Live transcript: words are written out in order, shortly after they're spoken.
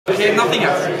Okay, nothing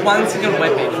else. One single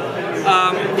web page.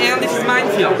 And this is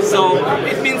minefield, so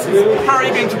it means it's probably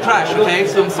going to crash. Okay,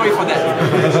 so I'm sorry for that.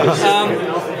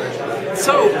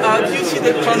 Do you see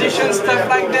the transition stuff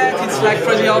like that? It's like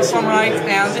pretty awesome, right?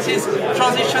 And this is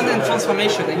transition and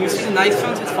transformation. And you see the nice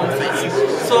font, it's font face.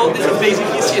 So this is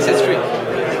basically CSS3.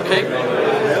 Okay?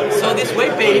 So this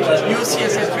web page uses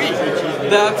CSS3,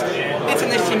 but it's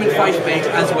an HTML5 page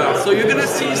as well. So you're gonna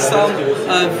see some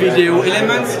video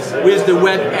elements with the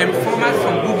WebM format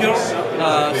from Google.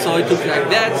 So it looks like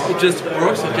that. It just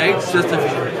works. Okay? It's just a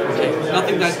video. Okay?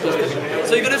 Nothing that's just a video.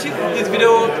 So you're gonna see this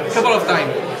video a couple of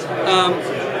times.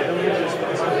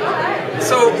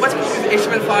 So what's cool with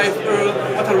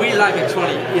HTML5, what I really like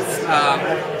actually, is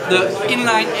the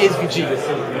inline SVG.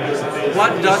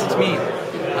 What does it mean?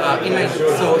 Inline.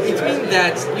 So it means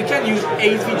that you can use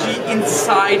SVG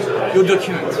inside your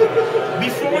document.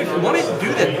 Before, if you wanted to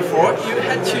do that before, you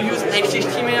had to use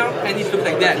HTML and it looked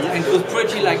like that. And it was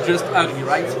pretty like just ugly,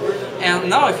 right? And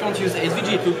now if you want to use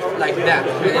SVG, it looks like that.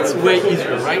 It's way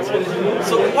easier, right?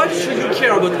 So what should you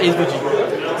care about SVG?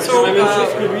 So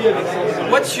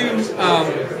what you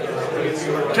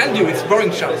can do is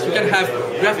boring charts. You can have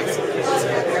graphics.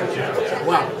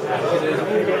 Wow.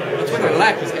 But what I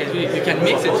like with SVG, you can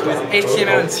mix it with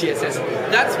HTML and CSS.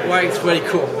 That's why it's really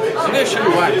cool. I'm going to show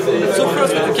you why. So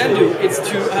first what you can do is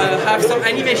to have some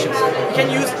animations. You can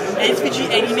use SVG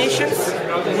animations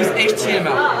with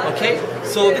HTML, okay?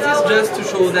 So this is just to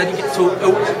show that you can,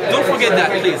 don't forget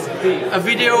that please. A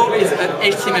video is an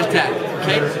HTML tag,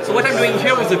 okay? So what I'm doing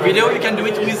here with the video, you can do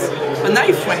it with an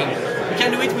iframe. You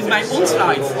can do it with my own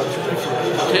slides,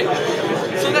 okay?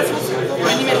 So that's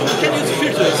animation. You can use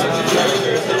filters.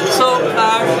 So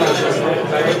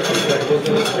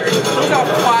those are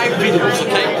 5 videos,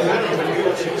 okay?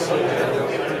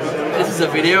 This is a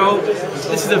video,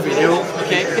 this is a video,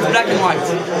 okay? It's black and white.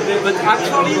 But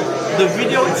actually, the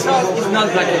video itself is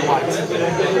not black and white.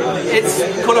 It's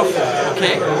colorful,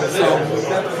 okay? So,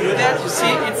 with that, you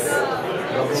see, it's...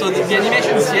 So the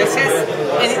animation is CSS,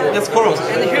 and that's colors.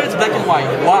 And here it's black and white.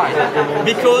 Why?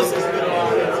 Because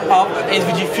of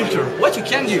SVG filter. What you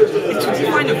can do is to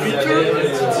define a filter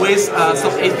with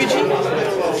some SVG,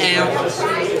 and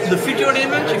the filter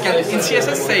element you can in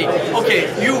CSS say, okay,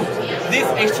 this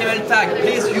HTML tag,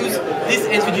 please use this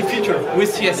SVG filter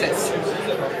with CSS.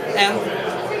 And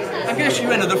I'm going to show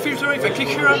you another filter. If I click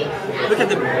here, look at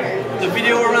the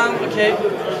video around, okay?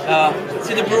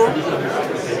 See the blur?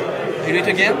 I do it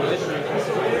again.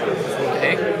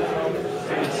 Okay.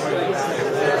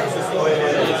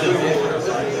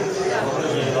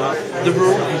 The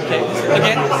blur, okay.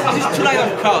 Again, this is 2 lines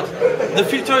of code. The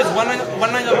filter is one line of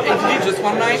SVG, just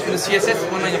 1 line, and the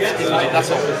CSS 1 line of SVG. That's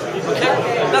all. Okay.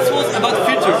 That's what about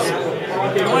filters.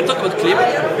 I want to talk about clip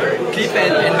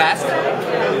and mask.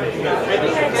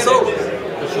 So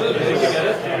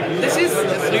this is,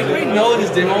 you already know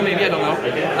this demo, maybe, I don't know.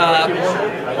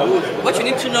 What you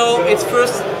need to know is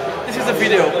first, this is a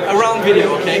video, a round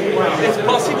video, okay? It's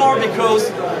possible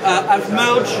because I've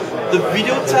merged the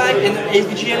video tag and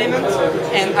SVG element,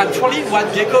 and actually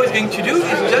what Gecko is going to do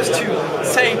is just to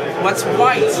say what's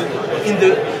white in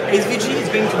the SVG is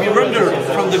going to be rendered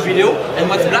from the video, and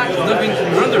what's black is not going to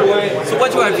be rendered. So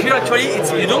what you have here actually,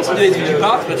 you don't see the SVG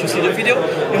part, but you see the video.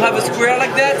 You have a square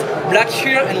like that, black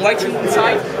here and white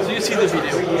inside, so you see the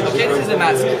video. Okay, this is the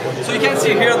mask. So you can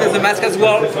see here there's a mask as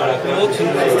well,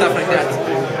 stuff like that.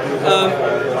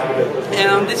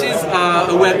 And this is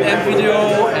a WebM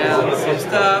video and some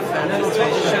stuff and these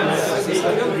transitions.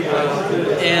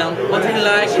 And what I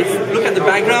like is look at the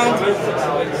background.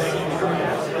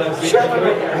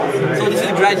 So this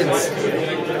is gradients.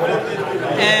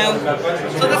 And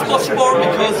so that's possible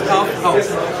because of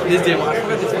this demo. I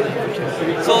forgot this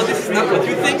one. So this is not what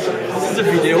you think. This is a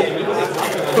video.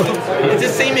 It's the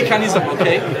same mechanism,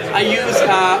 okay? I use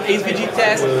SVG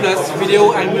test plus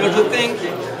video and merge the thing.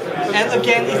 And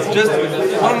again, it's just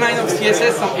 1 line of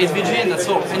CSS, some SVG, and that's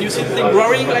all. And you see the thing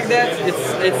growing like that.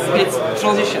 It's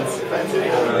transitions.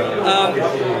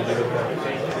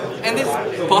 And it's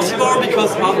possible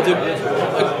because of the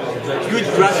good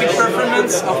graphic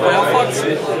performance of Firefox.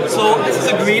 So this is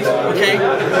a grid, okay,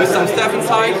 with some stuff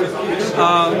inside.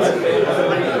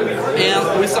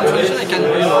 And with some transition, I can do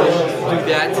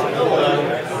that.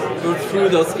 Go through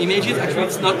those images. Actually,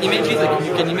 it's not images. Like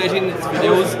you can imagine it's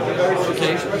videos.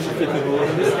 Okay,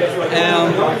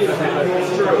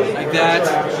 like that.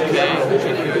 Okay,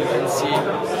 you can see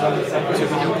the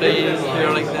video playing here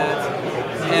like that.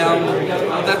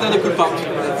 That's not the cool part.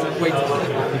 Wait.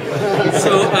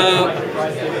 So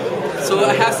So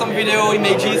I have some video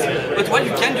images, but what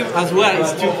you can do as well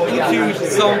is to include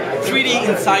some 3D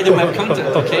inside the web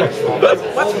content, okay? But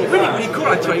what's really cool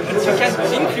actually is you can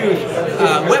include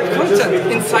web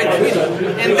content inside 3D,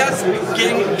 and that's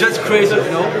getting just crazy,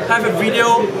 you know? I have a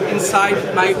video inside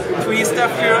my 3D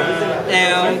stuff here,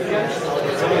 and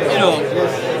you know,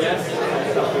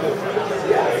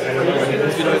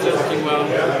 this video is working well.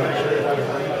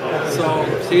 So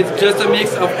it's just a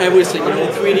mix of everything, you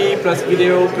know, 3D plus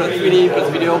video plus 3D plus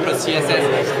video plus CSS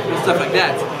and stuff like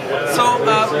that. So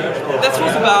that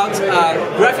was about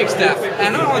graphic stuff.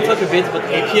 And now I want to talk a bit about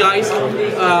APIs.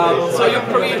 So you've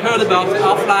probably heard about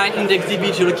offline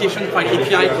IndexedDB geolocation file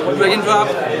API, drag and drop.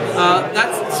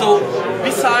 So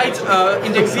besides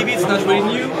IndexedDB, it's not really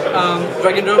new.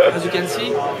 Drag and drop, as you can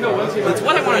see. But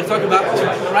what I want to talk about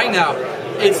right now,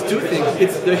 it's two things.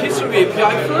 It's the history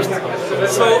API first.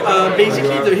 So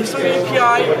basically the history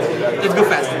API, let's go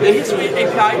fast. The history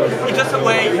API is just a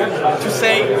way to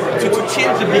say, to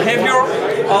change the behavior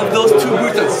of those two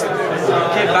buttons.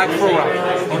 Okay, back forward.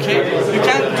 Okay, you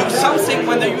can do something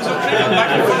when the user clicks back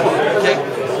and forward. Okay,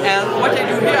 and what I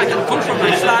do here, I can control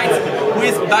my slides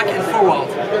with back and forward.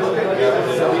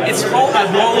 It's how I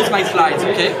browse my slides,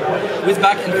 okay, with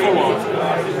back and forward.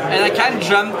 And I can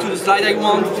jump to the slide I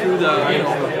want through the, you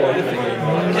know, the thing.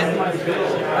 Okay?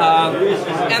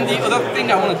 And the other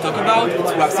thing I want to talk about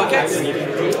is WebSockets.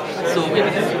 So maybe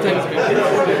this time is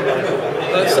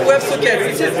so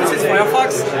WebSockets, this is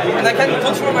Firefox, and I can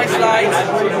control my slides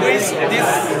with this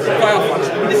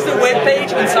Firefox. This is the web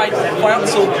page inside Firefox.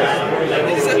 So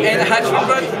this is an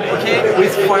H100, okay,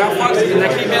 with Firefox, an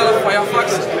activity of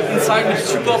Firefox inside which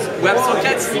supports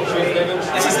WebSockets.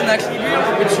 This is an activity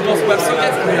which supports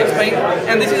WebSockets, I will explain.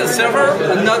 And this is a server,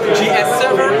 a Node.js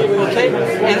server, okay,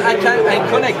 and I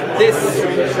connect this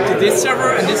to this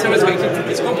server, and this server is connected to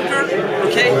this computer,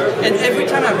 okay, and every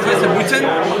time I press a button,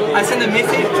 I send a message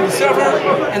to the server,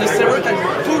 and the server can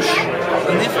push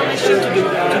an information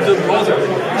to the browser.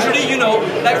 Usually, you know,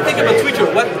 like think about Twitter.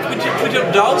 What Twitter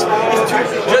does is to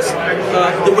just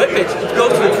the web page. It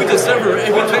goes to the Twitter server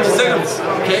every 20 seconds.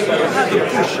 Okay, we don't have the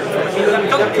push. We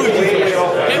can't push information.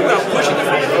 Okay, we are pushing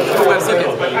information to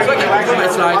WebSockets. So I can control my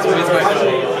slides with my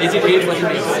basically what it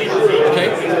means. Okay,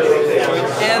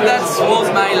 and that was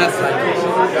my last slide.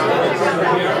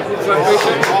 So,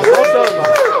 question?